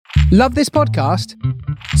Love this podcast?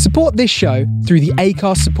 Support this show through the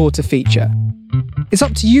Acast supporter feature. It's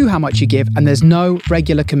up to you how much you give, and there's no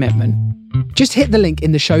regular commitment. Just hit the link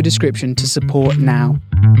in the show description to support now.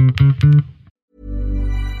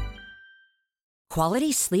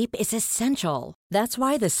 Quality sleep is essential. That's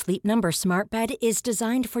why the Sleep Number Smart Bed is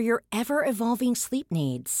designed for your ever-evolving sleep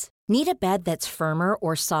needs. Need a bed that's firmer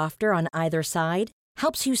or softer on either side?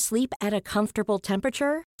 Helps you sleep at a comfortable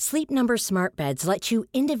temperature? Sleep Number Smart Beds let you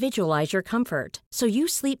individualize your comfort, so you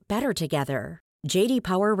sleep better together. J.D.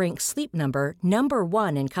 Power ranks Sleep Number number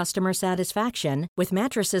 1 in customer satisfaction with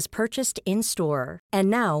mattresses purchased in-store. And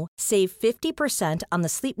now, save 50% on the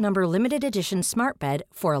Sleep Number Limited Edition Smart Bed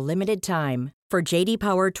for a limited time. For J.D.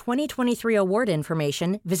 Power 2023 award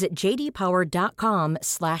information, visit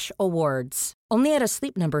jdpower.com/awards. Only at a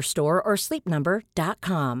Sleep Number store or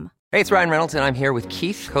sleepnumber.com. Hey, it's Ryan Reynolds, and I'm here with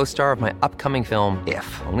Keith, co-star of my upcoming film,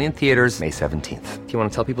 If, only in theaters May 17th. Do you want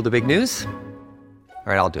to tell people the big news?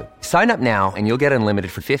 All right, I'll do it. Sign up now and you'll get unlimited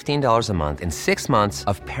for $15 a month and 6 months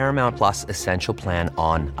of Paramount Plus Essential Plan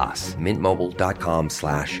on us.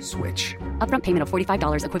 MintMobile.com/switch. Upfront payment of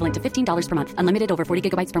 $45 equivalent to $15 per month. Unlimited over 40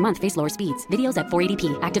 gigabytes per month. Face lower speeds. Videos at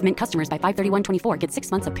 480p. Active Mint customers by 531.24 get 6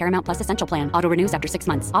 months of Paramount Plus Essential Plan. Auto renews after 6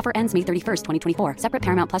 months. Offer ends May 31st, 2024. Separate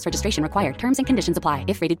Paramount Plus registration required. Terms and conditions apply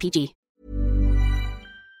if rated PG.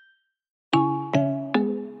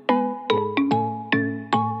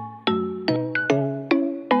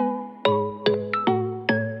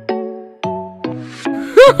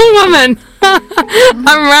 Woman, I'm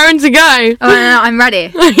raring to go. Oh, no, I'm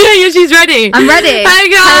ready. yeah, she's ready. I'm ready. Hey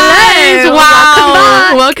guys, hello.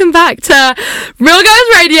 Wow, welcome back to Real Girls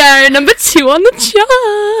Radio, number 2 on the charts.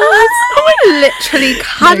 I literally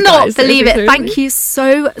cannot believe it. Thank you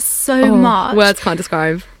so much. Words can't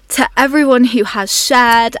describe. To everyone who has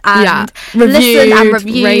shared and reviewed, listened and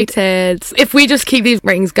reviewed. Rated. If we just keep these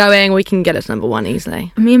ratings going, we can get it to number 1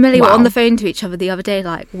 easily. Me and Millie were on the phone to each other the other day,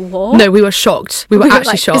 like, what? No, we were shocked. We were actually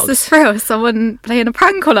like, shocked. Is this real? Is someone playing a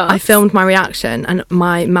prank on us? I filmed my reaction and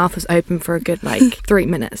my mouth was open for a good 3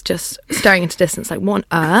 minutes, just staring into distance, like, what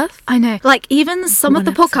on earth? I know. Like, even some of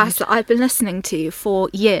the podcasts that I've been listening to for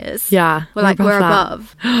years. Yeah. We're like, we're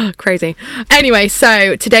above. Crazy. Anyway,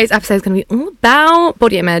 so today's episode is going to be all about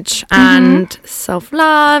body image and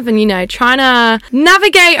self-love and, you know, trying to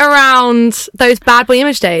navigate around those bad body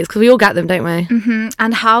image days, because we all get them, don't we?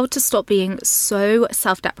 And how to stop being so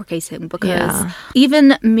self-deprecating, because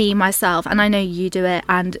even me, myself, and I know you do it,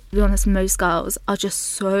 and to be honest, most girls are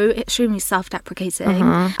just so extremely self-deprecating.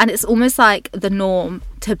 And it's almost like the norm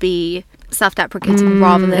to be self-deprecating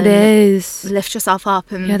rather than lift yourself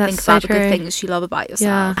up and think about the good things you love about yourself.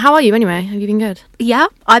 Yeah. How are you anyway? Have you been good? Yeah,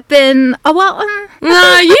 I've been no,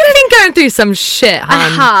 you've been going through some shit,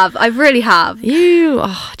 hun. I really have. Do you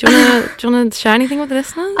want to share anything with the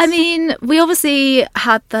listeners? I mean, we obviously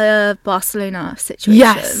had the Barcelona situation.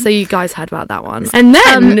 Yes, so you guys heard about that one. And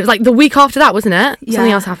then it was like the week after that, wasn't it?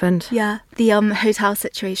 Something else happened. Yeah, the hotel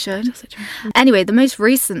situation. Anyway, the most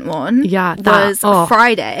recent one was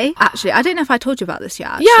Friday. Actually, I don't know if I told you about this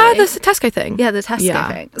yet. Actually. Yeah, the Tesco thing. Yeah, the Tesco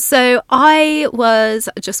thing. So I was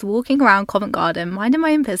just walking around Covent Garden, minding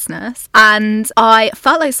my own business, and I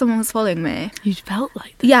felt like someone was following me. You felt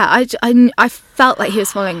like that? Yeah, I felt like he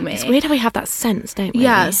was following me. It's weird how we have that sense, don't we?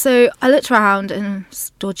 Yeah, so I looked around and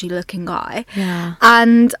dodgy looking guy. Yeah.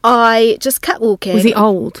 And I just kept walking. Was he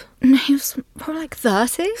old? No, he was probably like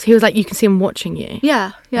 30. So he was like, you can see him watching you?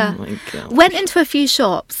 Yeah. Oh my God. Went into a few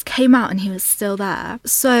shops, came out, and he was still there.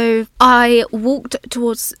 So I walked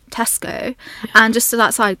towards Tesco and just stood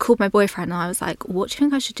outside, called my boyfriend, and I was like, what do you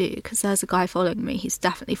think I should do? Because there's a guy following me. He's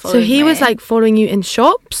definitely following me. So he was like following you in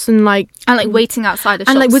shops and like waiting outside of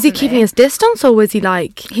shops. And like, was he keeping his distance, or was he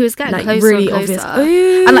like... He was getting closer really and closer. Obvious.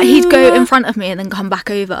 Ooh. And like, he'd go in front of me and then come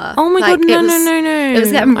back over. Oh my God, no. It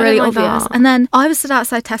was getting really obvious. And then I was stood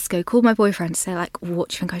outside Tesco, called my boyfriend to say like, what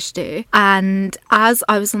do you think I should do? And as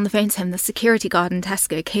I was on the phone to him, the security guard in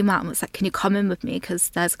Tesco came out and was like, can you come in with me, because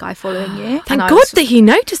there's a guy following you? Thank God that he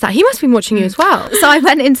noticed that. He must have been watching you as well. So I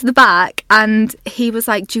went into the back and he was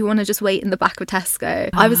like, do you want to just wait in the back of Tesco?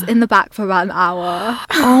 I was in the back for about an hour.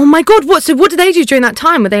 Oh my God, what did they do during that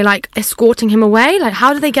time? Were they like escorting him away? Like,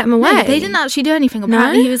 how did they get him away? No, they didn't actually do anything.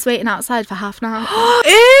 Apparently he was waiting outside for half an hour.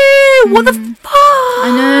 Ew, know. What the fuck?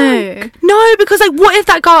 I know. No, because like, what if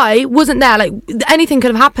that guy wasn't there? Like, anything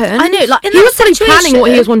could have happened. I know. Like, he was probably planning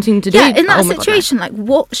what he was wanting to do. Yeah, in that Oh my God, situation, like,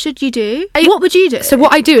 what should you do? What would you do? So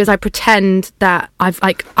what I do is I pretend that I've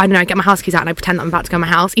like, I don't know, I get my house keys out and I pretend that I'm about to go to my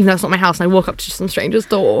house, even though it's not my house, and I walk up to some stranger's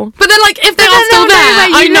door. But then, like, if they are still there,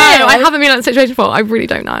 I know. I haven't been in that situation before. I really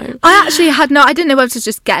don't know. I actually I didn't know whether to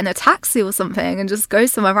just get in a taxi or something and just go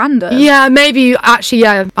somewhere random. Yeah, maybe actually,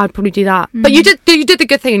 yeah, I'd probably do that. But you did the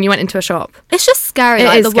good thing and you went into a shop. It's just scary. It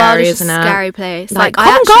like, is the scary, world is just isn't a it? scary place. Like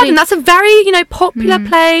I Garden, that's a very, popular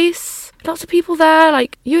place. Lots of people there.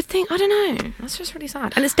 Like, you would think, I don't know. That's just really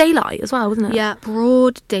sad. And it's daylight as well, isn't it? Yeah,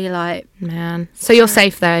 broad daylight. Man. So you're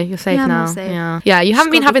safe though. You're safe now. I'm safe. Yeah. You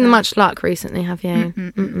haven't been having that. much luck recently, have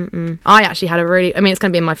you? I actually had it's going to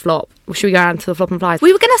be in my flop. Should we go on to the flop and flies?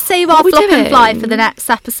 We were going to save our flop and fly for the next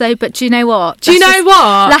episode, but do you know what?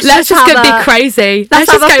 Let's just go be crazy.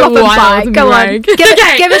 Let's just go wild. Go on. Give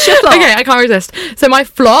us your flop. Okay, I can't resist. So my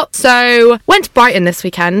flop. So went to Brighton this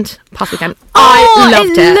past weekend. I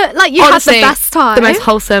loved it. Looked like you Honestly, had the best time. The most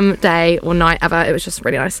wholesome day or night ever. It was just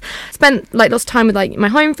really nice. Spent like lots of time with like my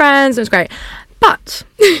home friends. It was great. But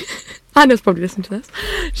Anna's probably listening to this.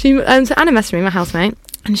 So Anna messaged me, my housemate.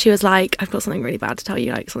 And she was like, I've got something really bad to tell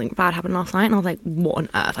you, like something bad happened last night. And I was like, what on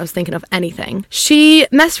earth? I was thinking of anything. She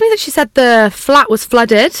messaged me that she said the flat was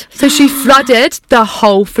flooded. So she flooded the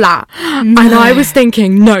whole flat. No. And I was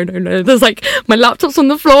thinking, no. There's like, my laptop's on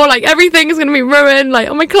the floor, like everything is going to be ruined, like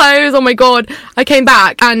all my clothes, oh my God. I came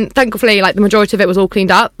back and thankfully like the majority of it was all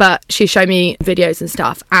cleaned up, but she showed me videos and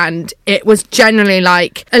stuff and it was generally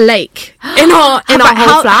like a lake in our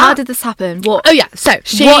whole flat. How did this happen? What? Oh yeah, so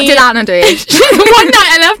what did Anna do? One night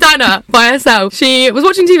I left Anna by herself. She was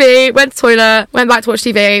watching TV, went to the toilet, went back to watch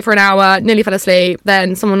TV for an hour, nearly fell asleep.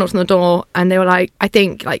 Then someone knocked on the door and they were like, I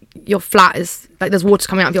think like your flat is like there's water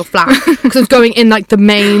coming out of your flat because it was going in like the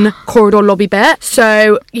main corridor lobby bit.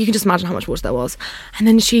 So you can just imagine how much water there was. And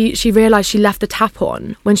then she realised she left the tap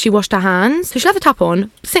on when she washed her hands. So she left the tap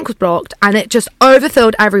on, sink was blocked, and it just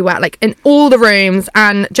overfilled everywhere, like in all the rooms.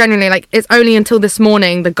 And generally, like it's only until this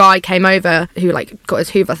morning the guy came over who like got his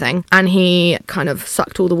Hoover thing and he kind of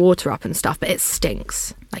sucked all the water up and stuff. But it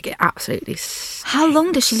stinks. Like it absolutely stinks. How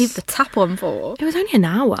long did she leave the tap on for? It was only an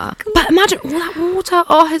hour. But imagine all that water.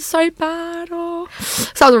 Oh, it's so bad. Oh, so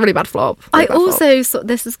that was a really bad flop. I also saw,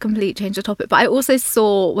 this is complete change of topic, but I also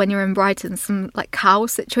saw when you were in Brighton some like cow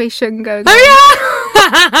situation going on.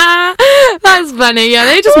 Oh yeah, that's funny. Yeah,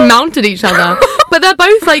 they just mounted each other, but they're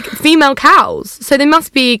both like female cows, so they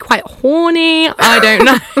must be quite horny. I don't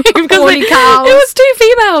know. Horny cows. It was two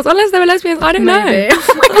females, unless they were lesbians. I don't know. I don't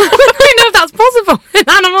know if that's possible in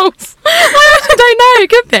animals. I actually don't know. It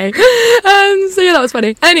could be. So yeah, that was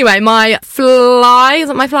funny. Anyway, my fly. Is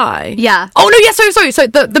it my fly? Yeah. Oh no, yeah. Sorry. So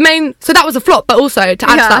the main. So that was a flop, but also to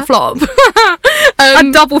add to that flop,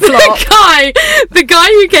 a double flop. The guy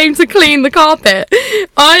who came to clean the carpet.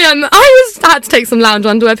 I had to take some lounge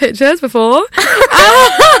underwear pictures before.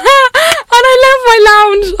 And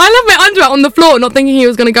I left my underwear on the floor, not thinking he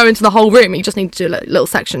was going to go into the whole room. He just needed to do a little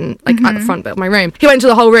section like at the front bit of my room. He went into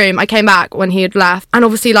the whole room. I came back when he had left, and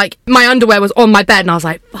obviously like my underwear was on my bed, and I was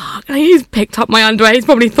like, fuck, he's picked up my underwear. He's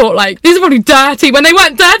probably thought like these are probably dirty when they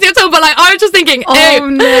weren't dirty at all. But like I was just thinking, oh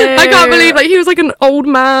no, I can't believe like he was like an old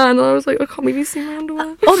man, and I was like, I can't believe he's seen my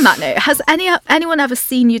underwear. On that note, has anyone ever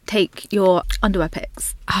seen you take your underwear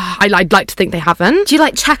pics? I'd like to think they haven't. Do you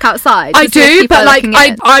like check outside? I do, but like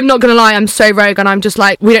I'm not gonna lie, I'm so rogue, and I'm just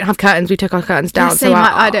like, we don't have curtains, we took our curtains down. So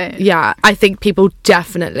I don't. Yeah, I think people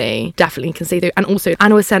definitely can see through. And also,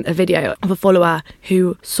 Anna was sent a video of a follower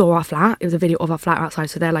who saw our flat. It was a video of our flat outside,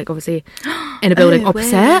 so they're like obviously in a building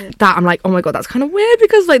opposite. Weird. That I'm like, oh my God, that's kind of weird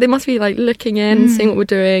because like they must be like looking in, seeing what we're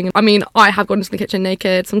doing. I mean, I have gone into the kitchen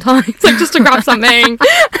naked sometimes, like just to grab something.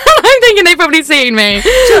 I'm thinking they've probably seen me.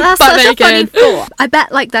 So that's but such naked. a funny thought. I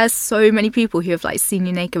bet like there's so many people who have like seen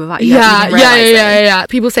you naked without you even realising. Yeah.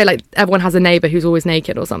 People say like everyone has a neighbour who's always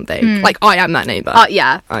naked or something. Like I am that neighbour.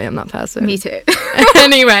 Yeah. I am that person. Me too.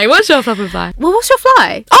 Anyway, what's your flop and fly? Well, what's your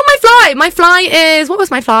fly? Oh, my fly! My fly is... What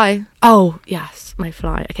was my fly? Oh, yes, my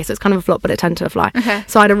fly. Okay, so it's kind of a flop, but it turned to a fly. Okay.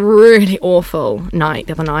 So I had a really awful night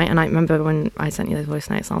the other night, and I remember when I sent you those voice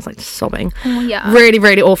notes, I was like sobbing. Oh, yeah. Really,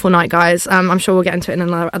 really awful night, guys. I'm sure we'll get into it in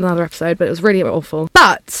another episode, but it was really awful.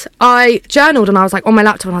 But I journaled, and I was like on my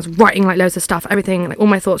laptop, and I was writing like loads of stuff, everything, like all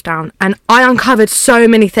my thoughts down, and I uncovered so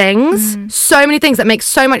many things that make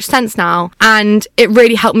so much sense now, and it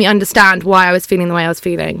really helped me understand why I was feeling the way I was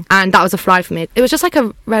feeling, and that was a fly for me. It was just like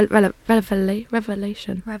a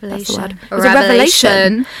revelation. That's word. A It was a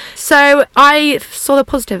revelation. So I saw the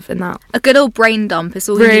positive in that. A good old brain dump is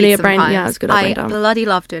all you Really need a brain, sometimes. yeah, it's a good old brain dump. I bloody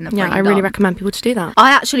love doing a brain dump. Yeah, I really recommend people to do that.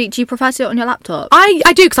 Do you prefer to do it on your laptop? I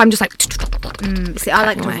do, because I'm just like... See, I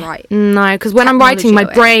like to write. No, because when I'm writing, my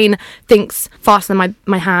brain thinks faster than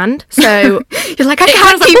my hand. So you're like, I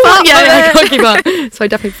can't keep up. Yeah, I can't keep up. So I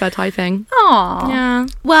definitely prefer typing. Aww. Yeah.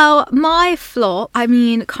 Well, my flop, I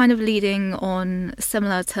mean, kind of leading on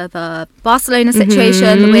similar to the Barcelona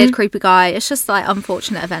situation, the weird, creepy guy. It's just like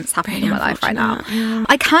unfortunate events happening in my life right now. Yeah.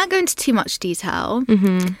 I can't go into too much detail.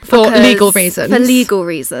 For legal reasons. For legal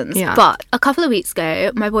reasons. Yeah. But a couple of weeks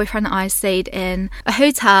ago, my boyfriend and I stayed in a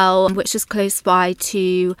hotel which is close by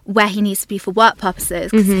to where he needs to be for work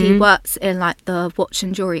purposes, because he works in like the watch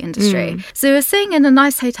and jewelry industry. So we were staying in a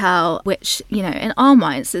nice hotel, which, you know, in our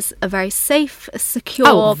minds is a very safe,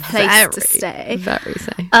 secure place to stay. Very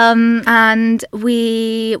safe. And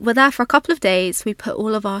we were there for a couple of days. We put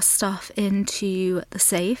all of our stuff into the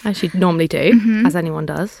safe. As you normally do, as anyone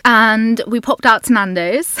does. And we popped out to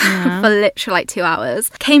Nando's for literally like 2 hours.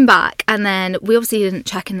 Came back, and then we obviously didn't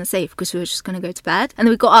check in the safe because we were just going to go to bed. And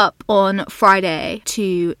then we got up on Friday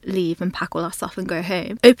to leave and pack all our stuff and go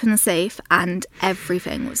home. Opened the safe and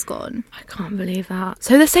everything was gone. I can't believe that.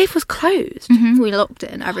 So the safe was closed? We locked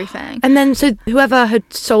it and everything. And then, so whoever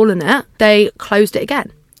had stolen it, they closed it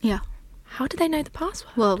again? Yeah. How do they know the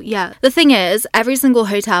password? Well, yeah. The thing is, every single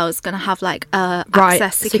hotel is going to have like a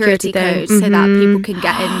access security code so that people can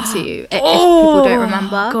get into it if people don't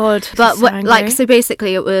remember. God. But so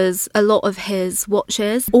basically it was a lot of his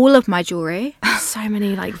watches, all of my jewelry. So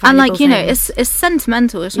many like and like, you know, things. it's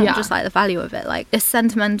sentimental. It's not just like the value of it. Like, it's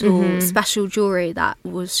sentimental, special jewelry that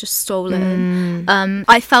was just stolen.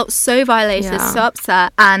 I felt so violated, so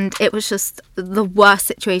upset, and it was just the worst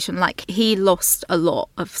situation. Like, he lost a lot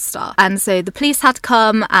of stuff, and so the police had to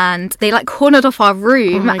come and they like cornered off our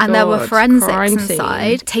room, and there were forensics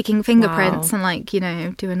inside taking fingerprints and like, you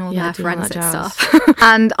know, doing all their forensic stuff.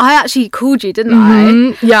 And I actually called you, didn't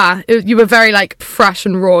I? Yeah, you were very like fresh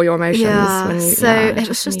and raw, your emotions. It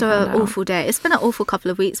was just an awful day. It's been an awful couple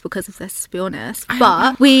of weeks because of this, to be honest.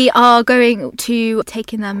 But we are going to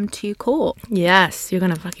taking them to court. Yes, you're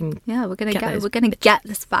gonna fucking we're gonna get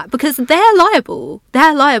this back because they're liable.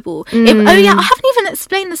 They're liable. I haven't even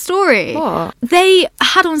explained the story. What? They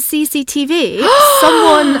had on CCTV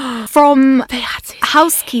someone from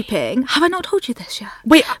housekeeping. Have I not told you this yet?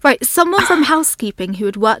 Wait, right. Someone from housekeeping who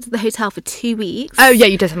had worked at the hotel for 2 weeks. Oh yeah,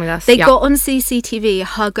 you did something else. They got on CCTV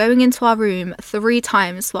her going into our room 3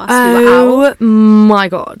 times whilst we were out. Oh my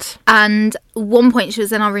god. And at one point she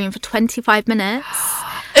was in our room for 25 minutes.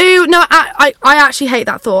 Ooh, no, I actually hate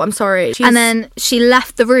that thought. I'm sorry. And then she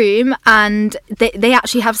left the room, and they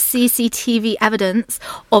actually have CCTV evidence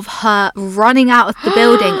of her running out of the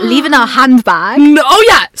building, leaving her handbag. No, oh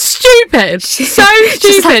yeah, stupid. So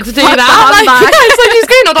stupid like, to do that. It's like she's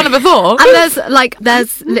clearly not done it before. And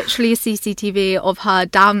there's literally a CCTV of her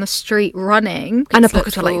down the street running, and her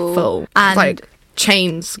pockets are like full, and like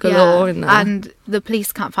chains galore in there. And the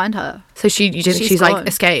police can't find her. So she's like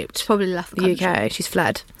escaped. She probably left the country. UK. She's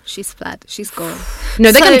fled. She's fled. She's gone.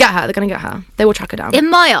 No, they're going to get her. They're going to get her. They will track her down. In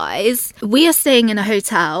my eyes, we are staying in a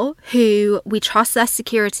hotel who we trust their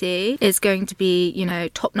security is going to be, you know,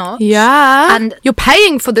 top notch. Yeah. And you're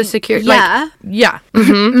paying for the security. Yeah. Yeah.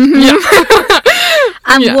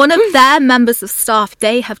 And one of their members of staff,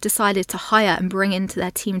 they have decided to hire and bring into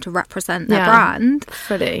their team to represent their brand,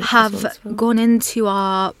 have gone into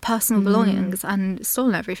our personal belongings and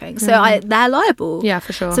stolen everything. So they're liable. Yeah,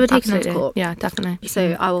 for sure. So we're taking them to court. Yeah, definitely.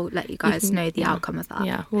 So I will let you guys know the outcome of that.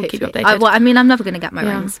 Yeah, we'll keep you updated. I mean, I'm never going to get my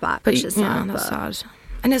rings back, but which is sad. That's sad.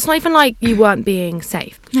 And it's not even like you weren't being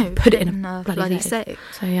safe. No, put it in a bloody safe.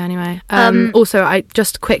 So yeah, anyway. Also,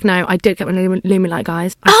 just a quick note, I did get my Lumilight,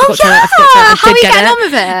 guys. I How are you getting on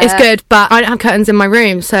with it? It's good, but I don't have curtains in my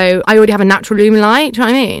room, so I already have a natural Lumilight. Do you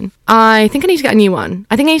know what I mean? I think I need to get a new one.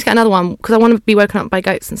 I think I need to get another one because I want to be woken up by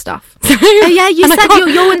goats and stuff. Oh yeah, you said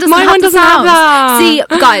your one doesn't have the sounds. Have that. See,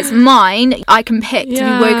 guys, mine I can pick to be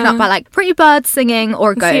woken up by like pretty birds singing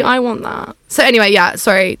or a goat. See, I want that. So anyway, yeah,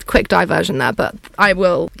 sorry, quick diversion there, but I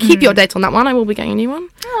will keep you updated on that one. I will be getting a new one.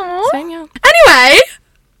 Aww. So, yeah. Anyway,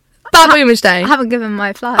 Bad Women's Day. I haven't given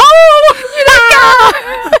my flag. Oh, you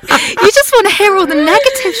go! You just want to hear all the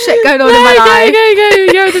negative shit going on in my life.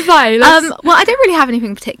 Go with the fly. Well, I don't really have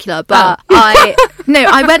anything particular, but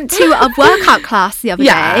I went to a workout class the other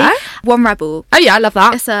day, One Rebel. Oh yeah, I love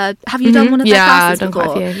that. It's have you done one of their classes before?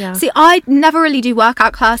 Quite a few, yeah. See, I never really do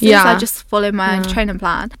workout classes. I just follow my own training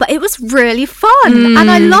plan. But it was really fun and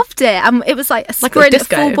I loved it. And it was like a sprint,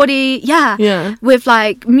 disco. full body, with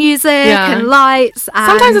like music and lights. And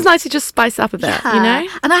sometimes it's nice to just spice up a bit, you know?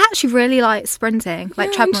 And I actually really like sprinting,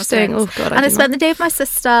 like treadmill sprints. Oh God, and I spent the day with my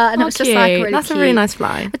sister and it was just like really That's cute. a really nice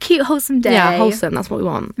fly. A cute, wholesome day. Yeah, wholesome. That's what we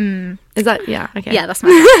want. Is that, okay. Yeah, that's my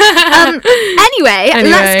anyway,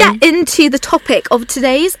 let's get into the topic of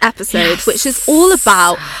today's episode, which is all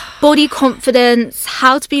about body confidence,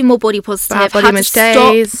 how to be more body positive, body how image to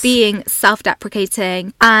days. stop being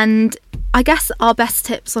self-deprecating, and I guess our best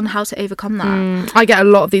tips on how to overcome that. I get a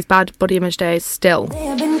lot of these bad body image days still. They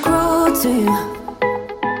have been cruel to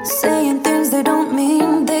you, saying things they don't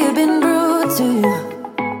mean. They have been rude to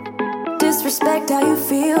you, disrespect how you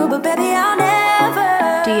feel, but baby, I'll never.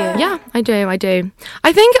 Do you? Yeah, I do.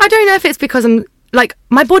 I think, I don't know if it's because I'm like,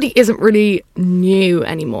 my body isn't really new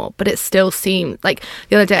anymore, but it still seems like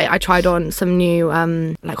the other day I tried on some new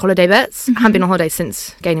like holiday bits. I haven't been on holiday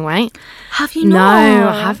since gaining weight. Have you not? No,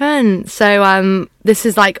 I haven't. So this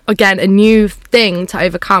is like, again, a new thing to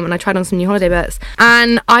overcome, and I tried on some new holiday bits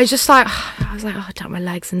and I was like, oh, down my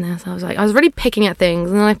legs in this. I was really picking at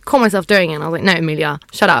things, and then I caught myself doing it and I was like, no, Amelia,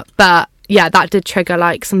 shut up. But yeah, that did trigger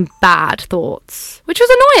like some bad thoughts, which was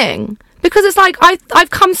annoying. Because it's like, I've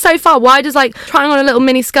come so far. Why does like trying on a little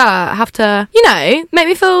mini skirt have to, make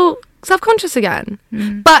me feel self-conscious again?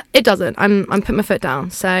 But it doesn't. I'm putting my foot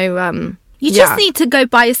down. So you just need to go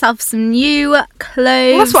buy yourself some new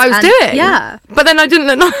clothes. Well, that's what I was doing. Yeah. But then I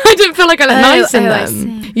didn't feel like I looked nice in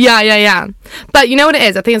them. Yeah. But you know what it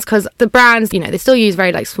is? I think it's because the brands, they still use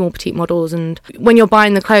very like small petite models, and when you're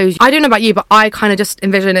buying the clothes, I don't know about you, but I kind of just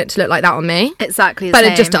envision it to look like that on me. Exactly. But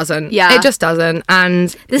it just doesn't. Yeah. It just doesn't. And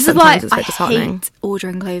this is why I hate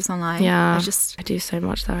ordering clothes online. Yeah. I do so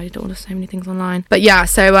much though. I order so many things online. But yeah,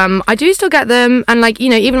 so I do still get them, and like,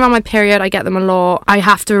 even around my period I get them a lot. I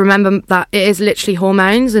have to remember that it is literally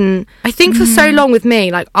hormones, and I think for so long with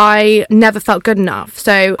me, like, I never felt good enough,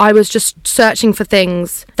 so I was just searching for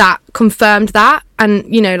things that confirmed that, and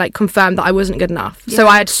like confirmed that I wasn't good enough. So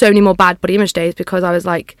I had so many more bad body image days because I was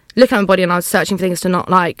like looking at my body and I was searching for things to not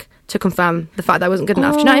like, to confirm the fact that I wasn't good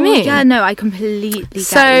enough. Do you know what I mean? Yeah, no, I completely get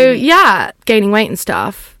so yeah, gaining weight and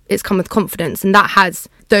stuff, it's come with confidence, and that has,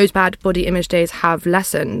 those bad body image days have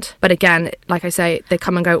lessened. But again, like I say, they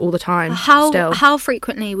come and go all the time. How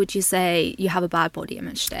frequently would you say you have a bad body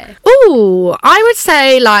image day? Oh, I would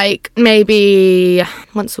say like maybe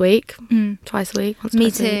once a week, twice a week. Me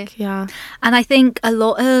too. A week. Yeah. And I think a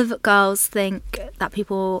lot of girls think that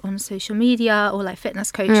people on social media or like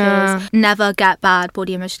fitness coaches never get bad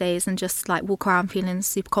body image days and just like walk around feeling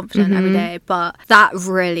super confident every day. But that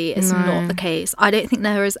really is not the case. I don't think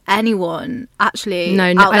there is anyone actually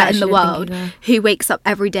out there in the world who wakes up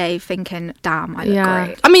every day thinking, damn, I look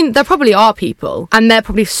great. I mean, there probably are people, and they're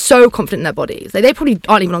probably so confident in their bodies. They probably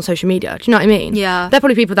aren't even on social media. Do you know what I mean? Yeah. They're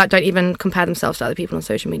probably people that don't even compare themselves to other people on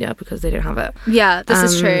social media because they don't have it. Yeah, this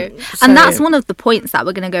is true. And that's one of the points that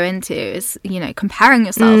we're going to go into is, comparing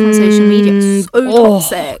yourself on social media is so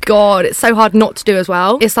toxic. God, it's so hard not to do as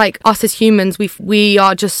well. It's like us as humans, we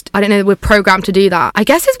are just, I don't know, we're programmed to do that. I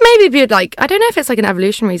guess it's maybe like, I don't know if it's like an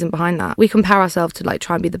evolution reason behind that. We compare ourselves to like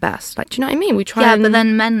try and be the best. Like, do you know what I mean? We try. Yeah, but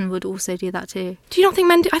then men would also do that too. Do you not think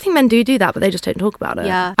men do? I think men do that, but they just don't talk about it.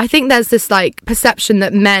 Yeah. I think there's this like perception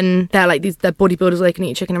that men, they're like they're bodybuilders, they can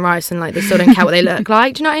eat chicken and rice, and like they still don't care what they look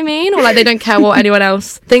like. Do you know what I mean? Or like they don't care what anyone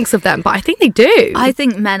else thinks of them. But I think they do. I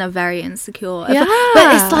think men are very insecure. Yeah.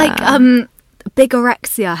 But it's like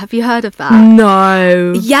bigorexia. Have you heard of that?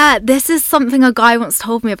 No. Yeah, this is something a guy once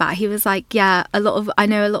told me about. He was like, yeah, I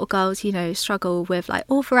know a lot of girls, struggle with like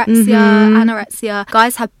orthorexia, anorexia.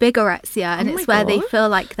 Guys have bigorexia, and it's where they feel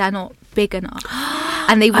like they're not big enough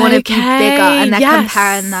and they want to be bigger, and they're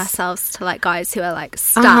comparing themselves to like guys who are like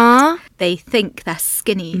stacked. They think they're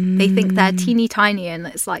skinny, they think they're teeny tiny, and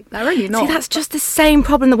it's like they're really not. See, that's just the same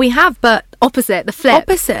problem that we have, but opposite, the flip.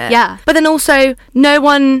 Yeah. But then also no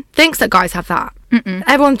one thinks that guys have that.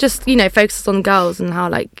 Everyone just focuses on girls and how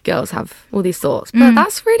like girls have all these thoughts, but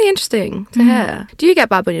that's really interesting to hear. Do you get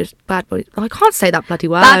bad body I can't say that bloody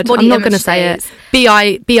word. I'm not going to say it.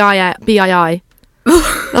 BII.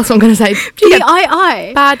 That's what I'm going to say.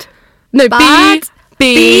 BII. Bad. No, bad.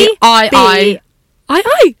 BII.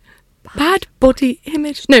 Bad body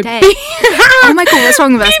image. No. Oh my god, what's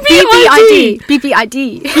wrong with us?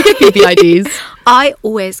 BBID. You get BBIDs. I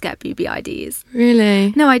always get BBIDs.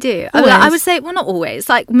 Really? No, I do. I would say, well, not always.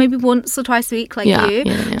 Like maybe once or twice a week, like you.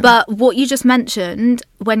 Yeah. But what you just mentioned,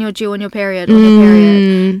 when you're due on your period, on your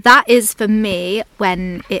period, that is for me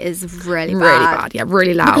when it is really bad. Yeah,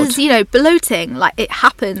 really loud. Because, you know, bloating, like, it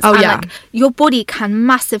happens. Oh, and, yeah. like, your body can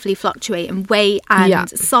massively fluctuate in weight and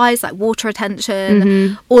size, like water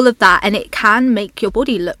retention, all of that. And it can make your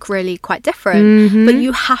body look really quite different. But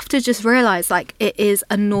you have to just realise, like, it is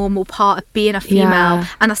a normal part of being a female.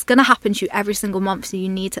 And that's going to happen to you every single month. So you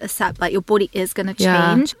need to accept, like, your body is going to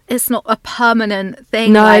change. It's not a permanent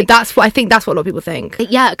thing. No, like, I think that's what a lot of people think.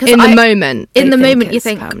 Yeah, because in the moment you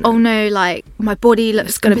think, permanent. oh no, like, my body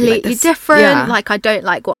looks gonna be completely like this. different. Yeah. Like, I don't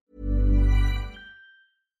like what.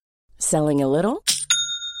 Selling a little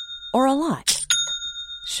or a lot?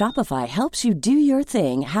 Shopify helps you do your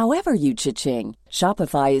thing however you cha-ching.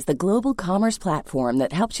 Shopify is the global commerce platform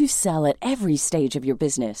that helps you sell at every stage of your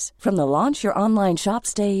business. From the launch your online shop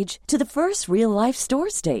stage to the first real-life store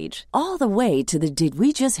stage, all the way to the did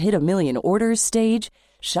we just hit a million orders stage.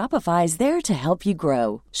 Shopify is there to help you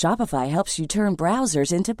grow. Shopify helps you turn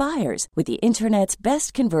browsers into buyers with the internet's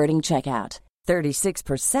best converting checkout.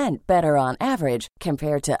 36% better on average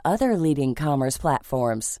compared to other leading commerce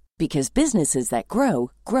platforms. Because businesses that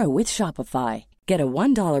grow, grow with Shopify. Get a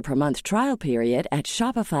 $1 per month trial period at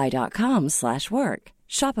shopify.com/work.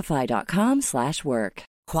 Shopify.com/work.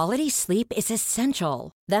 Quality sleep is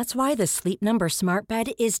essential. That's why the Sleep Number Smart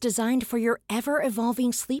Bed is designed for your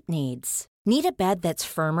ever-evolving sleep needs. Need a bed that's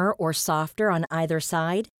firmer or softer on either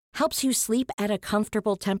side? Helps you sleep at a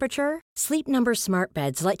comfortable temperature? Sleep Number Smart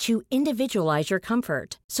Beds let you individualize your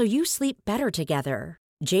comfort, so you sleep better together.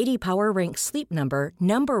 J.D. Power ranks Sleep Number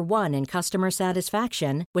number 1 in customer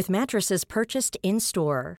satisfaction with mattresses purchased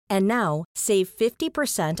in-store. And now, save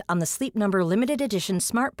 50% on the Sleep Number Limited Edition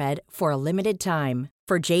Smart Bed for a limited time.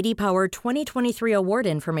 For J.D. Power 2023 award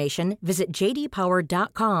information, visit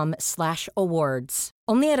jdpower.com/awards.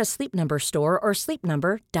 Only at a Sleep Number store or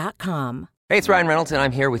sleepnumber.com. Hey, it's Ryan Reynolds, and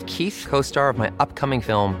I'm here with Keith, co-star of my upcoming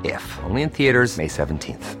film, If, only in theaters May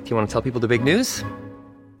 17th. Do you want to tell people the big news?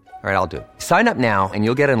 All right, I'll do it. Sign up now and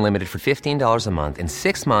you'll get unlimited for $15 a month and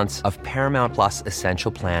 6 months of Paramount Plus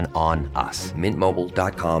Essential Plan on us.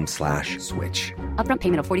 MintMobile.com/switch. Upfront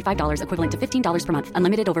payment of $45 equivalent to $15 per month.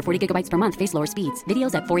 Unlimited over 40 gigabytes per month. Face lower speeds.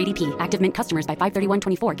 Videos at 480p. Active Mint customers by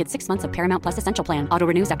 531.24 get 6 months of Paramount Plus Essential Plan. Auto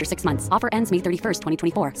renews after 6 months. Offer ends May 31st,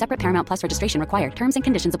 2024. Separate Paramount Plus registration required. Terms and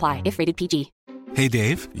conditions apply if rated PG. Hey,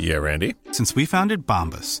 Dave. Yeah, Randy. Since we founded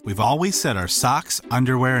Bombas, we've always said our socks,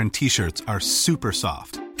 underwear, and T-shirts are super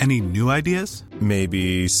soft. Any new ideas?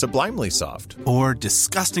 Maybe sublimely soft. Or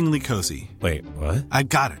disgustingly cozy. Wait, what? I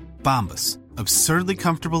got it. Bombas. Absurdly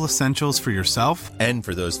comfortable essentials for yourself And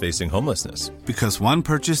for those facing homelessness. because one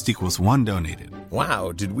purchased equals one donated.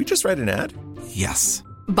 Wow, did we just write an ad? Yes.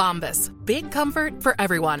 Bombas. Big comfort for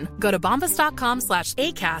everyone. Go to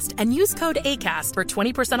bombas.com/ACAST and use code ACAST for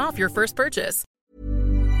 20% off your first purchase.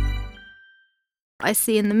 I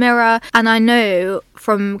see in the mirror, and I know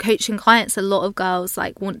from coaching clients, a lot of girls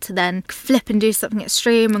like want to then flip and do something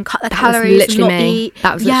extreme and cut their calories and not eat.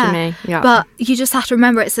 That was literally me. Yeah. But you just have to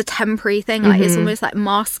remember it's a temporary thing. Like it's almost like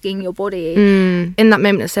masking your body. In that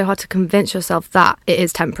moment, it's so hard to convince yourself that it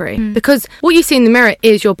is temporary because what you see in the mirror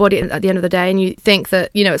is your body at the end of the day, and you think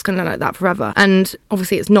that, you know, it's going to look like that forever. And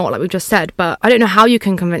obviously it's not, like we've just said, but I don't know how you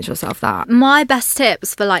can convince yourself that. My best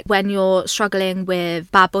tips for like when you're struggling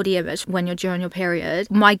with bad body image, when you're during your period,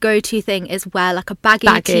 my go-to thing is wear like a baggy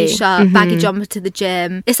t-shirt, baggy jumper to the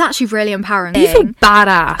gym. It's actually really empowering. You feel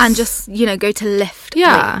badass. And just, you know, go to lift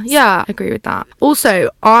Yeah, weights. yeah, I agree with that. Also,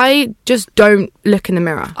 I just don't look in the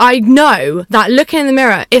mirror. I know that looking in the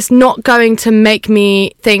mirror is not going to make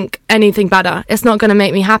me think anything better. It's not going to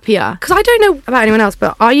make me happier. Because I don't know about anyone else,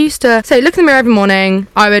 but I used to say, look in the mirror every morning.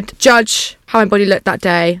 I would judge how my body looked that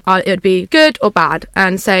day. It would be good or bad,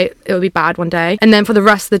 and say it would be bad one day. And then for the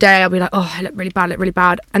rest of the day, I'll be like, oh, I look really bad.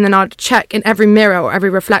 And then I'd check in every mirror or every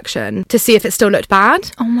reflection to see if it still looked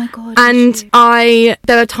bad. Oh my God. And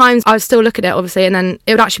there are times I would still look at it, obviously, and then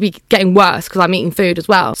it would actually be getting worse because I'm eating food as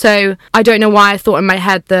well. So I don't know why I thought in my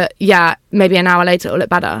head that, yeah, maybe an hour later it'll look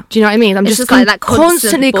better. Do you know what I mean? I'm It's just like that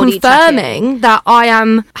constantly constant body confirming that I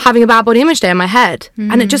am having a bad body image day in my head.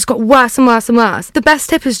 And it just got worse and worse and worse. The best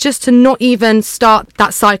tip is just to not even start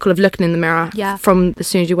that cycle of looking in the mirror from as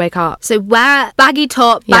soon as you wake up. So wear baggy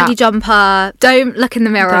top, baggy jumper. Don't look in the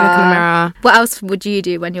mirror. Don't look in the mirror. What else would you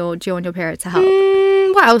do when you're due on your period to help?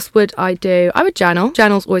 Well, what else would I do? I would journal.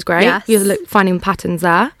 Journal's always great. Yes. You're finding patterns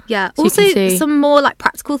there. Yeah. So also, some more like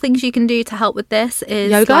practical things you can do to help with this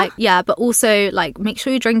is yoga. Like, yeah, but also like make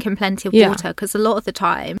sure you're drinking plenty of water, because a lot of the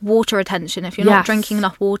time, water retention, if you're not drinking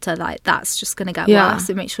enough water, like that's just going to get worse.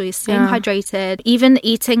 So make sure you're staying hydrated. Even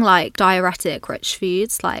eating like diuretic rich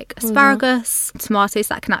foods like asparagus, tomatoes,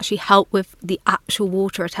 that can actually help with the actual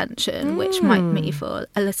water retention, which might make you feel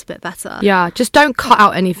a little bit better. Yeah, just don't cut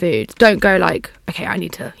out any food. Don't go like, okay, I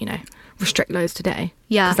need to, restrict loads today.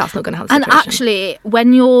 Yeah. Because that's not going to help the situation. And actually,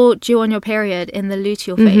 when you're due on your period in the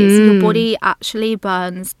luteal phase, your body actually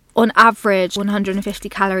burns, on average, 150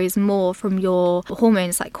 calories more from your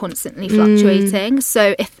hormones, like constantly fluctuating.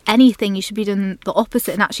 So if anything, you should be doing the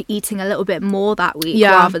opposite and actually eating a little bit more that week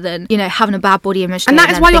rather than, having a bad body image. And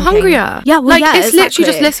that is why you're hungrier. Yeah, well, it's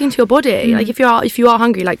literally just listening to your body. Like if you are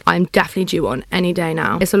hungry, like I'm definitely due on any day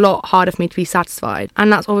now. It's a lot harder for me to be satisfied.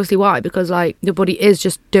 And that's obviously why, because like your body is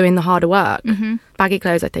just doing the harder work. Baggy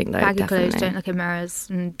clothes, I think, though. Baggy clothes, don't look in mirrors,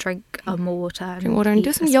 and drink more water. Drink water and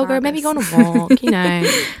do some yoga, maybe go on a walk,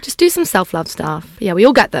 Just do some self-love stuff. Yeah, we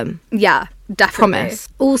all get them. Yeah, definitely. Promise.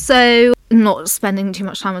 Also, not spending too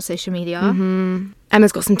much time on social media.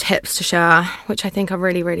 Emma's got some tips to share, which I think are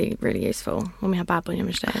really, really, really useful when we have bad body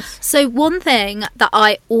image days. So one thing that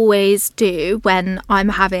I always do when I'm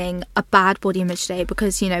having a bad body image day,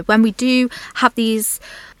 because, when we do have these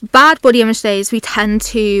bad body image days, we tend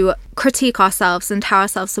to critique ourselves and tear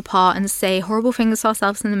ourselves apart and say horrible things to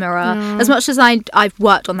ourselves in the mirror. As much as I've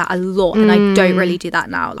worked on that a lot, and I don't really do that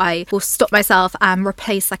now. I will stop myself and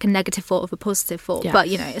replace like a negative thought with a positive thought. Yes. But,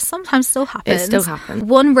 it sometimes still happens. It still happens.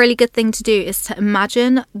 One really good thing to do is to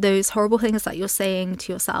imagine those horrible things that you're saying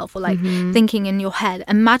to yourself, or like thinking in your head.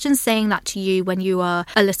 Imagine saying that to you when you were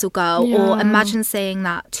a little girl, or imagine saying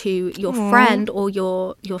that to your friend or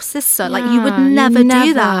your sister. Like you would never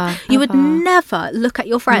do that. You would never look at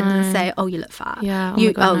your friend and say, "Oh, you look fat." Yeah.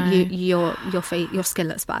 Your skin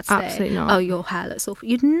looks bad today. Absolutely not. Oh, your hair looks awful.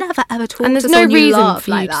 You'd never ever talk. And there's to no someone you reason love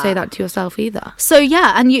for like you to say that to yourself either. So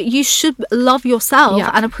and you should love yourself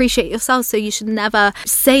and appreciate yourself. So you should never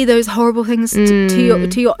say those horrible things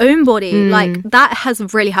to your own body. Like that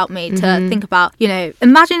has really helped me to think about.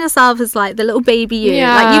 Imagine yourself as like the little baby you.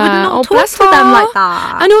 Yeah. Like you would not talk to them like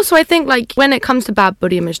that. And also, I think like when it comes to bad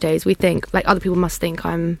body image days, we think like other people must think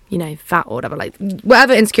I'm fat or whatever. Like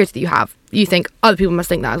whatever insecurity that you have, you think other people must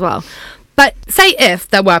think that as well. But say if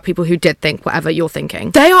there were people who did think whatever you're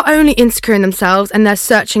thinking, they are only insecure in themselves, and they're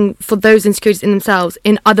searching for those insecurities in themselves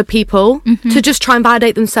in other people to just try and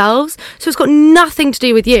validate themselves. So it's got nothing to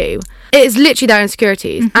do with you. It is literally their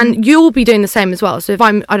insecurities, and you'll be doing the same as well. So if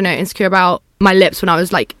I'm, insecure about my lips when I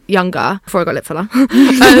was like younger, before I got lip filler,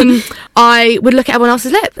 I would look at everyone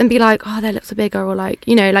else's lip and be like, oh, their lips are bigger, or like,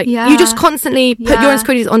 you just constantly put your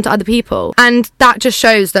insecurities onto other people. And that just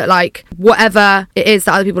shows that like whatever it is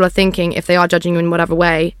that other people are thinking, if they are judging you in whatever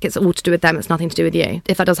way, it's all to do with them. It's nothing to do with you.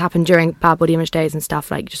 If that does happen during bad body image days and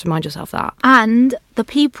stuff, like just remind yourself that. And the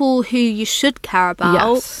people who you should care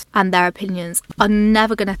about and their opinions are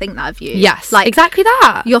never going to think that of you. Yes, like exactly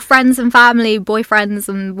that. Your friends and family, boyfriends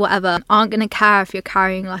and whatever aren't going to care if you're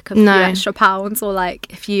carrying like a few extra pounds, or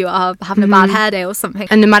like if you are having a bad hair day or something.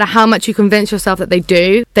 And no matter how much you convince yourself that they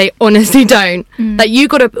do, they honestly don't. Like you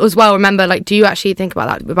got to as well remember, like, do you actually think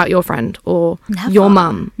about that about your friend or your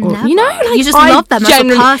mum? Or Never. Like, you just love them as a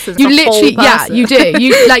person. You literally, you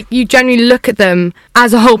do. You generally look at them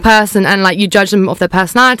as a whole person, and like you judge them off their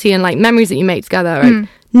personality and like memories that you make together. And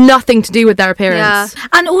nothing to do with their appearance. Yeah.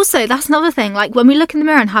 And also, that's another thing. Like when we look in the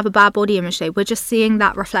mirror and have a bad body image day, we're just seeing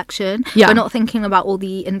that reflection. Yeah. We're not thinking about all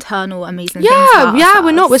the internal amazing things about ourselves.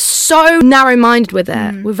 We're not. We're so narrow-minded with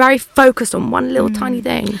it. We're very focused on one little tiny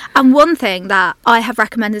thing. And one thing that I have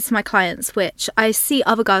recommended to my clients, which I see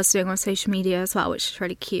other girls doing on social media as well, which is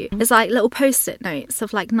really cute, is like little post-it notes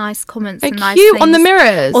of like nice comments and nice cute things. On the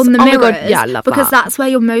mirrors. On the mirrors. My God. Yeah, I love because that's where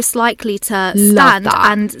you're most likely to stand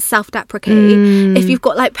and self-deprecate. If you've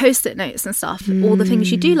got like post-it notes and stuff, all the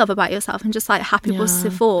things you do love about yourself, and just like happy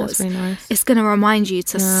positive thoughts, really nice. It's going to remind you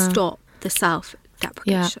to stop the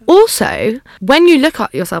self-deprecation. Also, when you look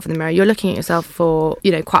at yourself in the mirror, you're looking at yourself for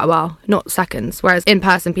quite a while, not seconds, whereas in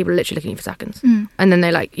person people are literally looking at you for seconds, and then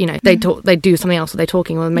they like they talk, they do something else, or they're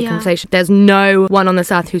talking or make conversation. There's no one on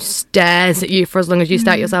this earth who stares at you for as long as you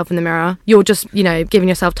stare at yourself in the mirror. You're just giving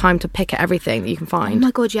yourself time to pick at everything that you can find. Oh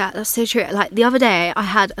my God, yeah, that's so true. Like the other day I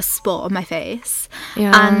had a spot on my face,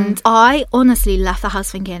 and I honestly left the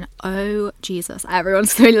house thinking, oh Jesus,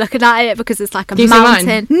 everyone's really looking at it because it's like a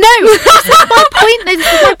mountain. No, this is my point. This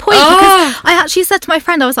is my point, because I actually said to my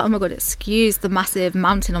friend, I was like, oh my God, excuse the massive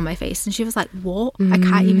mountain on my face, and she was like, what? I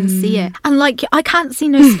can't even see it. And like I can't see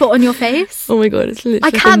no spot on your face. Oh my God, it's literally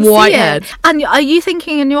I can't like a white see head. it. And are you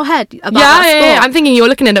thinking in your head about that spot? Yeah. I'm thinking you're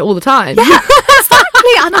looking at it all the time. Yeah,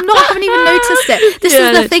 exactly. And I haven't even noticed it. This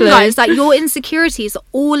is the thing, guys. Like, your insecurities are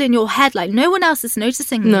all in your head. Like, no one else is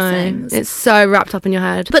noticing these things. It's so wrapped up in your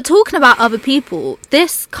head. But talking about other people,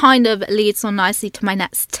 this kind of leads on nicely to my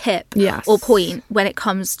next tip or point when it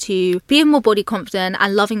comes to being more body confident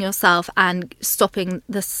and loving yourself and stopping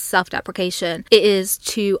the self-deprecation. It is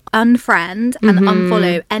to unfriend and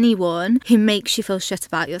unfollow anyone who makes you feel shit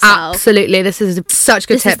about yourself. Absolutely. This is such a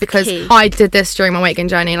good tip because key. I did this during my weight gain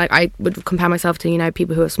journey. Like, I would compare myself to, you know,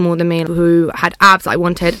 people who are smaller than me, who had abs that I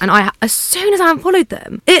wanted, and as soon as I unfollowed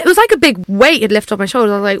them, it was like a big weight had lifted off my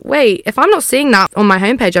shoulders. I was like, wait, if I'm not seeing that on my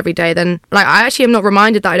homepage every day, then like I actually am not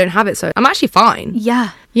reminded that I don't have it, so I'm actually fine.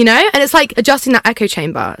 Yeah. You know? And it's like adjusting that echo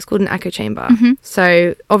chamber. It's called an echo chamber.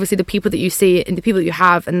 So obviously the people that you see and the people that you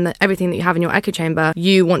have and everything that you have in your echo chamber,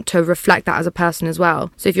 you want to reflect that as a person as well.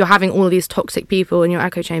 So if you're having all of these toxic people in your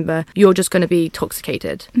echo chamber, you're just going to be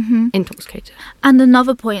intoxicated. And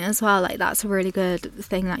another point as well, like, that's a really good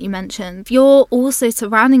thing that you mentioned. If you're also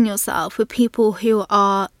surrounding yourself with people who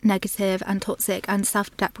are negative and toxic and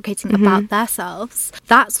self-deprecating about themselves,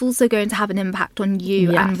 that's also going to have an impact on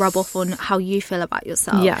you and rub off on how you feel about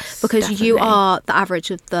yourself. Yes, because definitely. you are the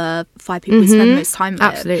average of the 5 people you spend most time with.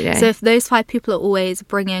 Absolutely. So if those 5 people are always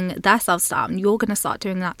bringing their selves down, you're going to start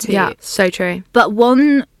doing that too. Yeah, so true. But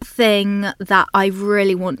one thing that I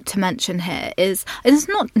really want to mention here is it's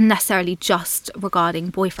not necessarily just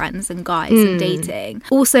regarding boyfriends and guys and dating,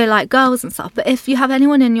 also like girls and stuff, but if you have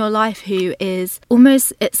anyone in your life who is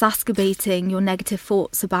almost exacerbating your negative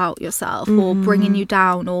thoughts about yourself or bringing you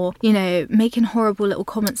down or, you know, making horrible little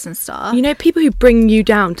comments and stuff. You know, people who bring you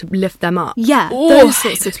down to lift them up. Yeah, those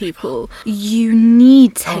sorts of people. You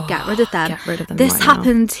need to get rid of them. Get rid of them. This right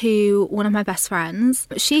happened to one of my best friends.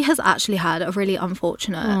 She has actually had a really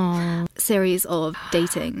unfortunate series of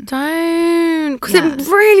dating. Don't. Because it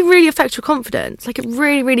really, really affects your confidence. Like, it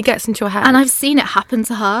really, really gets into your head. And I've seen it happen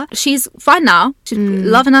to her. She's fine now. She's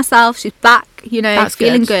loving herself. She's back, you know, That's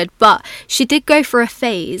feeling good. But she did go through a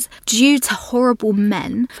phase due to horrible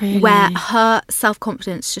men where her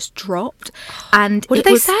self-confidence just dropped. And what did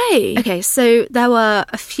they say? Okay, so there were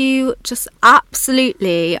a few just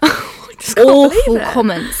absolutely awful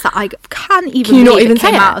comments that I can't even Can you not believe even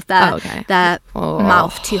came say out it? of their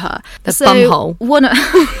mouth to her. The bumhole.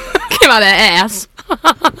 Came out of their ass.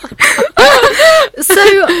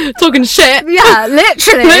 So talking shit. Yeah,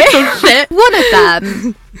 literally. Literal shit. One of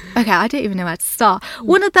them. Okay, I don't even know where to start.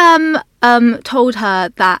 One of them told her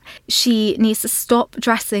that she needs to stop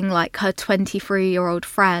dressing like her 23-year-old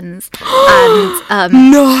friends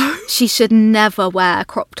and no, she should never wear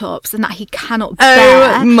crop tops and that he cannot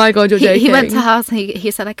bear. Oh my God, you're joking. He went to her house and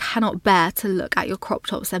he said, I cannot bear to look at your crop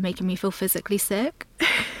tops. They're making me feel physically sick.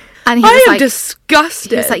 And he was am like,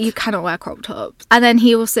 disgusted. He was like, you cannot wear crop tops. And then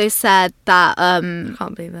he also said that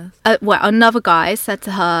can't believe this. Another guy said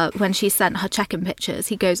to her when she sent her check-in pictures,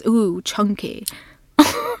 he goes, ooh, chunky.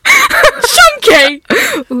 Chunky.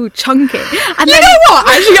 Ooh, chunky. And you know what?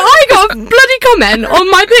 Actually, I got a bloody comment on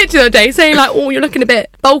my picture the other day saying like, "Oh, you're looking a bit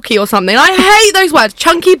bulky or something." I hate those words,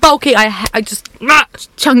 chunky, bulky. I just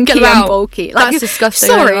chunky and bulky. Like, that's disgusting.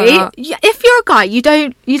 Sorry, if you're a guy, you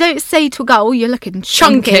don't say to a girl, "Oh, you're looking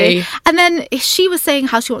chunky." And then she was saying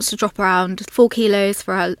how she wants to drop around 4 kilos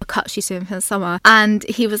for her cut she's doing for the summer, and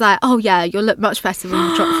he was like, "Oh yeah, you'll look much better when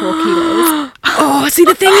you drop 4 kilos." Oh, see,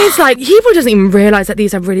 the thing is, like, he probably doesn't even realise that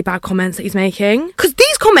these are really bad comments that he's making. Because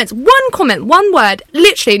these comments, one comment, one word,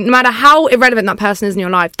 literally, no matter how irrelevant that person is in your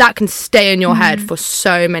life, that can stay in your head for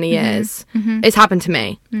so many years. It's happened to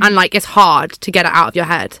me. And, like, it's hard to get it out of your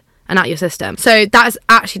head and out your system. So that's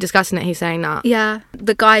actually disgusting that he's saying that. Yeah.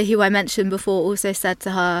 The guy who I mentioned before also said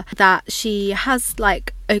to her that she has,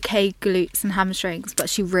 like, okay glutes and hamstrings, but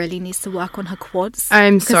she really needs to work on her quads.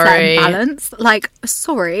 I'm sorry. They're imbalanced. Like,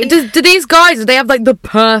 sorry. Do these guys, do they have like the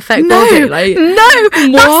perfect body? Like, no,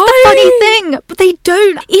 that's the funny thing. But they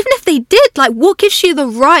don't. Even if they did, like, what gives you the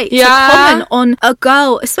right to comment on a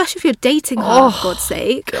girl, especially if you're dating her, for God's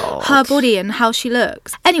sake, her body and how she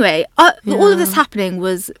looks? Anyway, all of this happening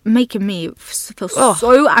was making me feel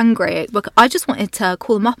so angry. Because I just wanted to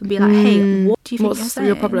call them up and be like, hey, what do you think you're saying?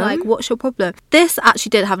 Your problem? Like, what's your problem? This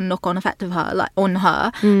actually did have a knock-on effect of her, like, on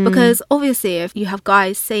her, because obviously if you have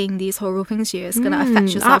guys saying these horrible things to you, it's going to affect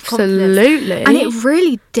your self-confidence. Absolutely. And it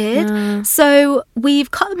really did. So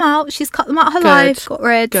we've cut them out. She's cut them out of her life. got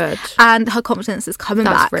rid. Good. And her confidence is coming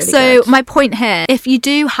That's back. really So good. my point here, if you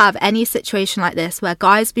do have any situation like this where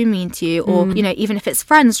guys be mean to you, or you know, even if it's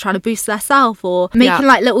friends trying to boost their self, or making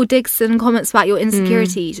like little digs and comments about your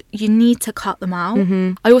insecurities, you need to cut them out.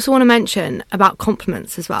 I also want to mention about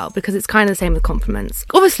compliments as well, because it's kind of the same with compliments.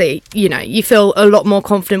 Obviously, you know, you feel a lot more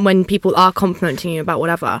confident when people are complimenting you about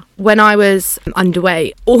whatever. When I was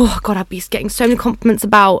underweight, oh god, I'd be getting so many compliments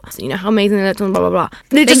about, you know, how amazing they looked and blah blah blah.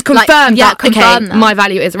 They just confirmed that my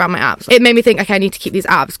value is around my abs. It made me think, okay, I need to keep these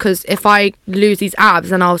abs, because if I lose these abs,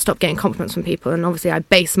 then I'll stop getting compliments from people. And obviously I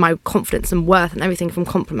base my confidence and worth and everything from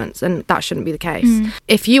compliments, and that shouldn't be the case.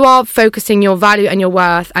 If you are focusing your value and your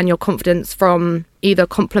worth and your confidence from either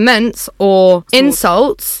compliments or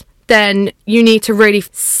insults, then you need to really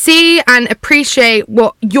see and appreciate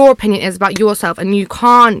what your opinion is about yourself. And you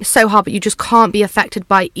can't, so hard, but you just can't be affected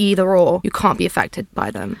by either or. You can't be affected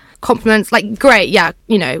by them. Compliments, like, great, yeah,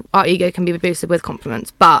 you know, our ego can be boosted with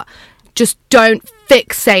compliments, but just don't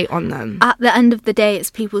fixate on them. At the end of the day, it's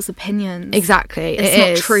people's opinions. Exactly. It's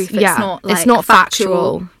not truth. It's not like, it's not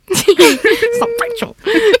factual. It's not factual.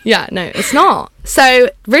 Yeah, no, it's not. So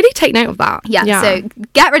really take note of that. Yeah, so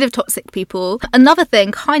get rid of toxic people. Another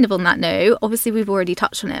thing, kind of on that note, obviously we've already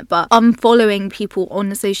touched on it, but unfollowing people on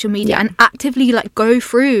the social media and actively like go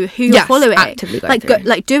through who you're following. Actively go like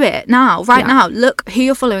through. Do it now, right now. Look who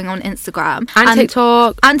you're following on Instagram and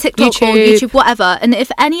TikTok, YouTube, whatever. And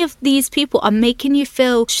if any of these people are making you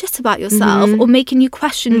feel shit about yourself or making you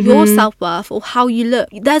question your self-worth or how you look,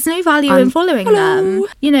 there's no value in following them.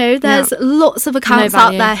 You know, there's lots of accounts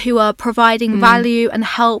out there who are providing value and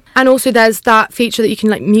help. And also there's that feature that you can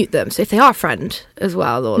like mute them. So if they are a friend as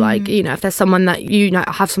well, or like, you know, if there's someone that you know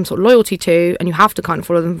have some sort of loyalty to and you have to kind of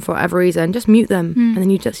follow them for whatever reason, just mute them and then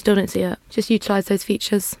you just still don't see it. Just utilise those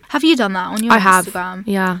features. Have you done that on your Instagram?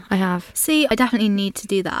 Yeah, I have. See, I definitely need to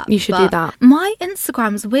do that. You should do that. My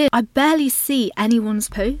Instagram's weird. I barely see anyone's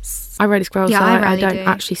posts. I rarely scroll, so I don't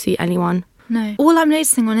actually see anyone. No. All I'm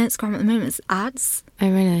noticing on Instagram at the moment is ads. Oh,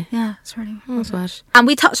 really? Yeah, it's really that's weird. And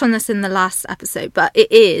we touched on this in the last episode, but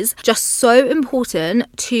it is just so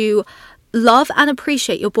important to love and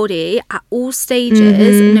appreciate your body at all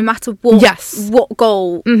stages, no matter what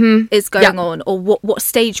goal is going on or what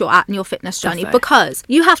stage you're at in your fitness journey. Definitely. Because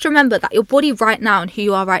you have to remember that your body right now and who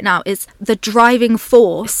you are right now is the driving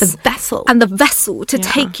force. It's the vessel. And the vessel to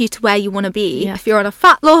take you to where you want to be. If you're on a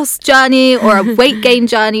fat loss journey or a weight gain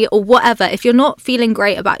journey or whatever, if you're not feeling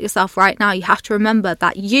great about yourself right now, you have to remember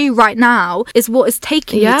that you right now is what is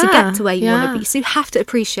taking you to get to where you want to be. So you have to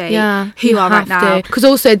appreciate who you are right now. Because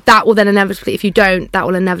also that will then inevitably, if you don't, that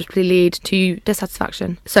will inevitably lead to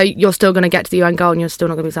dissatisfaction. So you're still going to get to the end goal and you're still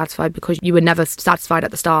not going to be satisfied because you were never satisfied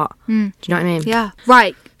at the start. Do you know what I mean? Yeah.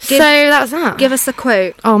 Right. So that's that. Give us a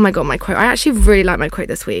quote. Oh my god, my quote. I actually really like my quote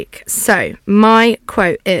this week. So my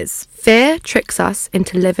quote is, fear tricks us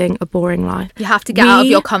into living a boring life. You have to get out of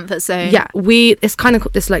your comfort zone. Yeah. It's kind of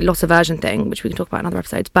this like loss aversion thing, which we can talk about in other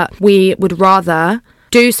episodes, but we would rather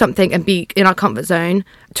do something and be in our comfort zone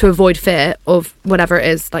to avoid fear of whatever it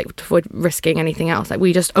is, like to avoid risking anything else. Like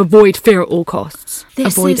we just avoid fear at all costs.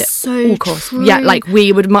 This avoid is it so all costs. true. Yeah, like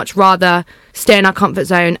we would much rather stay in our comfort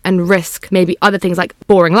zone and risk maybe other things like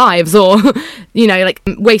boring lives or, you know, like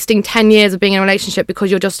wasting 10 years of being in a relationship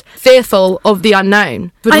because you're just fearful of the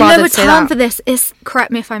unknown. I know a term for this.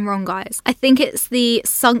 Correct me if I'm wrong, guys. I think it's the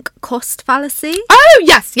sunk cost fallacy. Oh,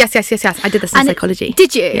 yes. I did this in psychology.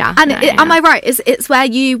 Did you? Yeah. And am I right? It's where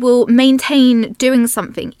you will maintain doing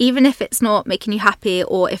something, even if it's not making you happy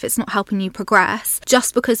or if it's not helping you progress,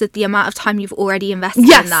 just because of the amount of time you've already invested in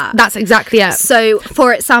that. Yes, that's exactly it. So,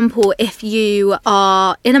 for example, if you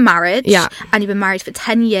are in a marriage and you've been married for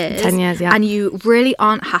 10 years, and you really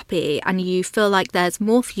aren't happy and you feel like there's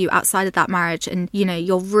more for you outside of that marriage and, you know,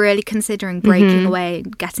 you're really considering breaking away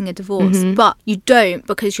and getting a divorce, but you don't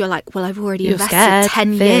because you're like, well, I've already invested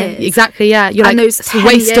 10 years. Exactly, yeah. You're and like, those it's a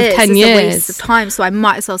waste of 10 years. It's a waste of time, so I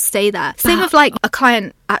might as well stay there. Same with like a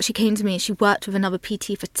client actually came to me and she worked with another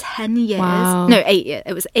PT for 10 years. Wow. No, 8 years.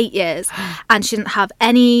 It was 8 years. And she didn't have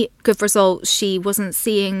any good results. She wasn't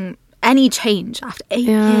seeing any change after 8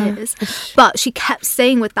 years, but she kept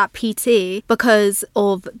staying with that PT because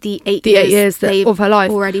of the 8 years of her life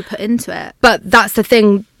already put into it. But that's the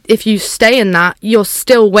thing, if you stay in that, you're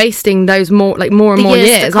still wasting those more and more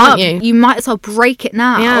years, aren't you? You might as well break it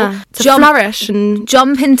now, to flourish and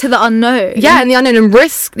jump into the unknown. And the unknown and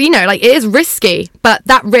risk, you know, like it is risky, but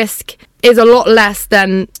that risk is a lot less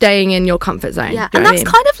than staying in your comfort zone. Yeah, and that's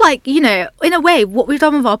kind of like, you know, in a way, what we've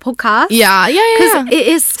done with our podcast. Yeah. Because it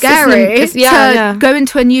is scary to go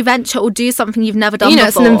into a new venture or do something you've never done before.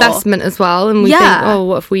 It's an investment as well. And we think, oh,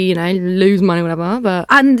 what if we, you know, lose money, whatever.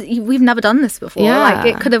 And we've never done this before. Yeah. Like,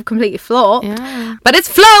 it could have completely flopped. Yeah. But it's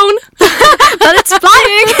flown. But it's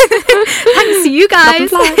flying. Thanks to you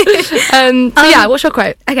guys. Yeah, what's your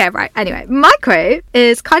quote? Okay, right. Anyway, my quote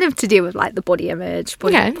is kind of to do with like the body image,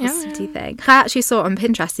 body positivity thing. I actually saw it on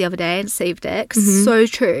Pinterest the other day and saved it because it's so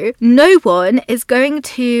true. No one is going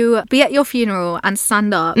to be at your funeral and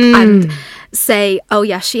stand up and say, oh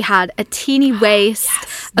yeah, she had a teeny waist,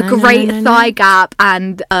 a great thigh gap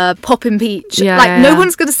and a popping peach. No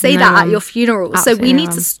one's going to say that at your funeral. Absolutely. So we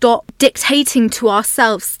need to stop dictating to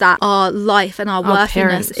ourselves that our life and our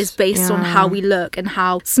worthiness is based on how we look and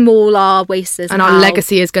how small our waist is. And our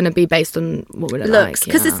legacy is going to be based on what we look like.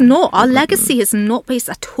 Because it's not. Our legacy is not based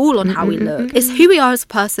at all on how we look. It's who we are as a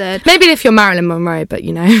person. Maybe if you're Marilyn Monroe, but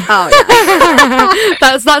you know. Oh,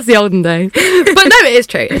 yeah. that's the olden days. But no, it is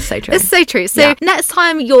true. It's so true. It's so true. So next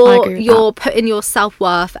time you're putting your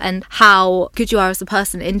self-worth and how good you are as a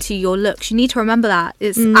person into your looks, you need to remember that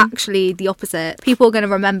it's actually the opposite. People are going to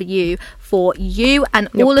remember you for you and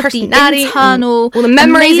your all of the internal, all the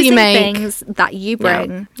memories that you make, things that you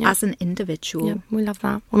bring as an individual. Yeah, we love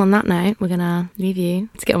that. Well, on that note, we're gonna leave you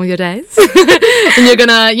to get on with your days, and you're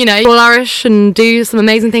gonna, you know, flourish and do some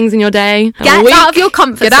amazing things in your day. Get out of your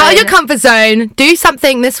comfort zone. Get out of your comfort zone. Do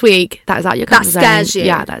something this week that is out of your comfort zone. That scares you.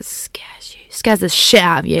 Yeah, that scares you. Scares the shit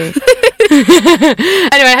out of you.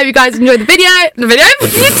 Anyway, I hope you guys enjoyed the video. You do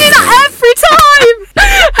that every time.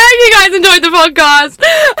 Hope you guys enjoyed the podcast.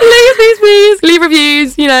 Please leave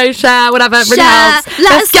reviews, you know, share, whatever. It really helps.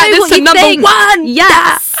 Let's get this to number 1.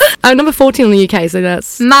 Yes. Number 14 in the UK, so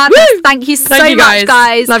that's madness. Thank you so much,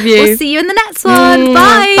 guys. Love you. We'll see you in the next one.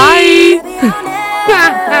 Bye. Bye.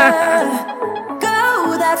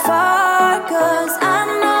 Go that far, 'cause I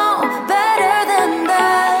know better than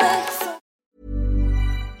that.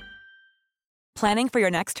 Planning for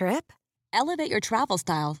your next trip? Elevate your travel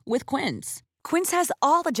style with Quince. Quince has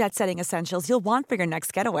all the jet-setting essentials you'll want for your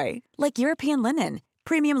next getaway, like European linen,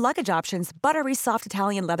 premium luggage options, buttery soft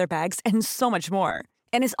Italian leather bags, and so much more.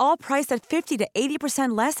 And is all priced at 50 to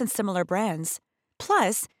 80% less than similar brands.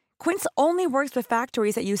 Plus, Quince only works with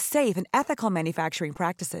factories that use safe and ethical manufacturing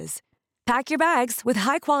practices. Pack your bags with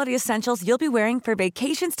high-quality essentials you'll be wearing for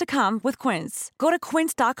vacations to come with Quince. Go to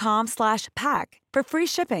quince.com/pack for free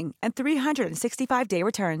shipping and 365-day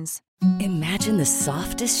returns. Imagine the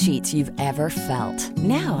softest sheets you've ever felt.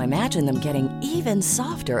 Now imagine them getting even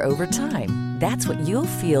softer over time. That's what you'll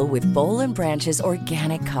feel with Boll & Branch's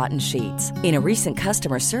organic cotton sheets. In a recent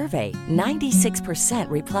customer survey, 96%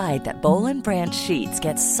 replied that Boll & Branch sheets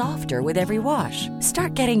get softer with every wash.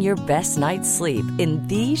 Start getting your best night's sleep in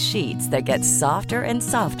these sheets that get softer and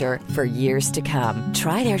softer for years to come.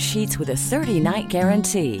 Try their sheets with a 30-night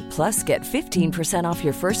guarantee. Plus, get 15% off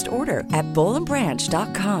your first order at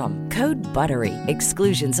bollandbranch.com. Code BUTTERY.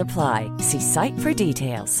 Exclusions apply. See site for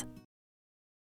details.